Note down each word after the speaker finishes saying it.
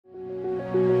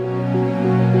Hi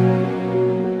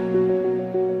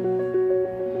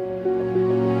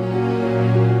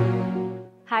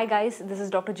guys, this is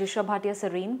Dr.Jushya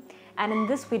Sarin, and in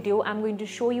this video I'm going to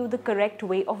show you the correct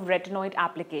way of retinoid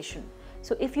application.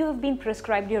 So if you have been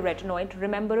prescribed your retinoid,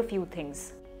 remember a few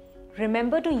things.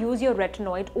 Remember to use your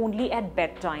retinoid only at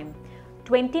bedtime,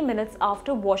 20 minutes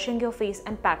after washing your face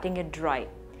and patting it dry.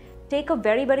 Take a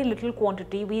very little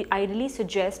quantity. We ideally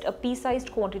suggest a pea-sized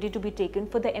quantity to be taken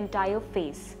for the entire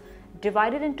face.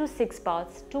 Divide it into 6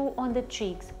 parts, 2 on the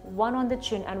cheeks, 1 on the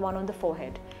chin and 1 on the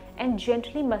forehead, and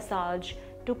gently massage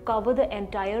to cover the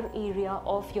entire area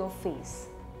of your face.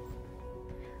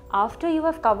 After you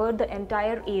have covered the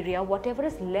entire area, whatever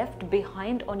is left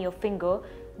behind on your finger,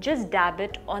 just dab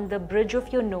it on the bridge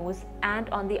of your nose and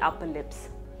on the upper lips.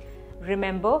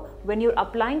 Remember, when you're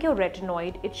applying your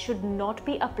retinoid, it should not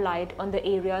be applied on the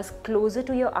areas closer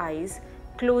to your eyes,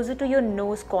 closer to your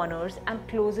nose corners and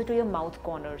closer to your mouth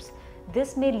corners.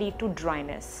 This may lead to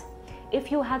dryness.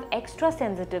 If you have extra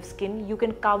sensitive skin, you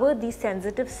can cover these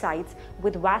sensitive sites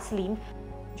with Vaseline.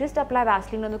 Just apply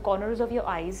Vaseline on the corners of your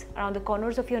eyes, around the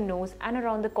corners of your nose and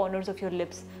around the corners of your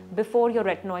lips before your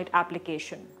retinoid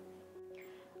application.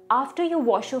 After you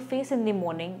wash your face in the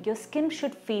morning, your skin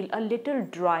should feel a little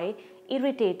dry,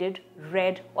 irritated,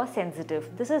 red or sensitive.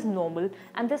 This is normal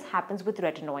and this happens with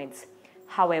retinoids.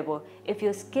 However, if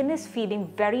your skin is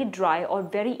feeling very dry or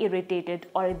very irritated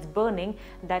or it's burning,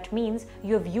 that means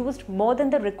you have used more than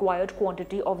the required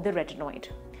quantity of the retinoid.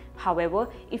 However,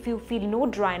 if you feel no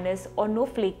dryness or no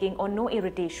flaking or no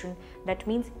irritation, that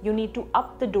means you need to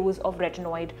up the dose of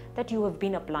retinoid that you have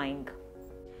been applying.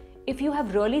 If you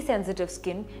have really sensitive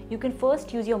skin, you can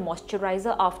first use your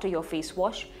moisturizer after your face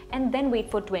wash and then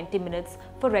wait for 20 minutes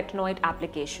for retinoid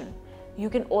application. You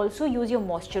can also use your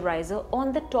moisturizer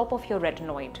on the top of your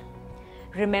retinoid.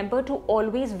 Remember to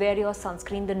always wear your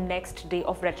sunscreen the next day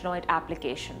of retinoid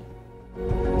application.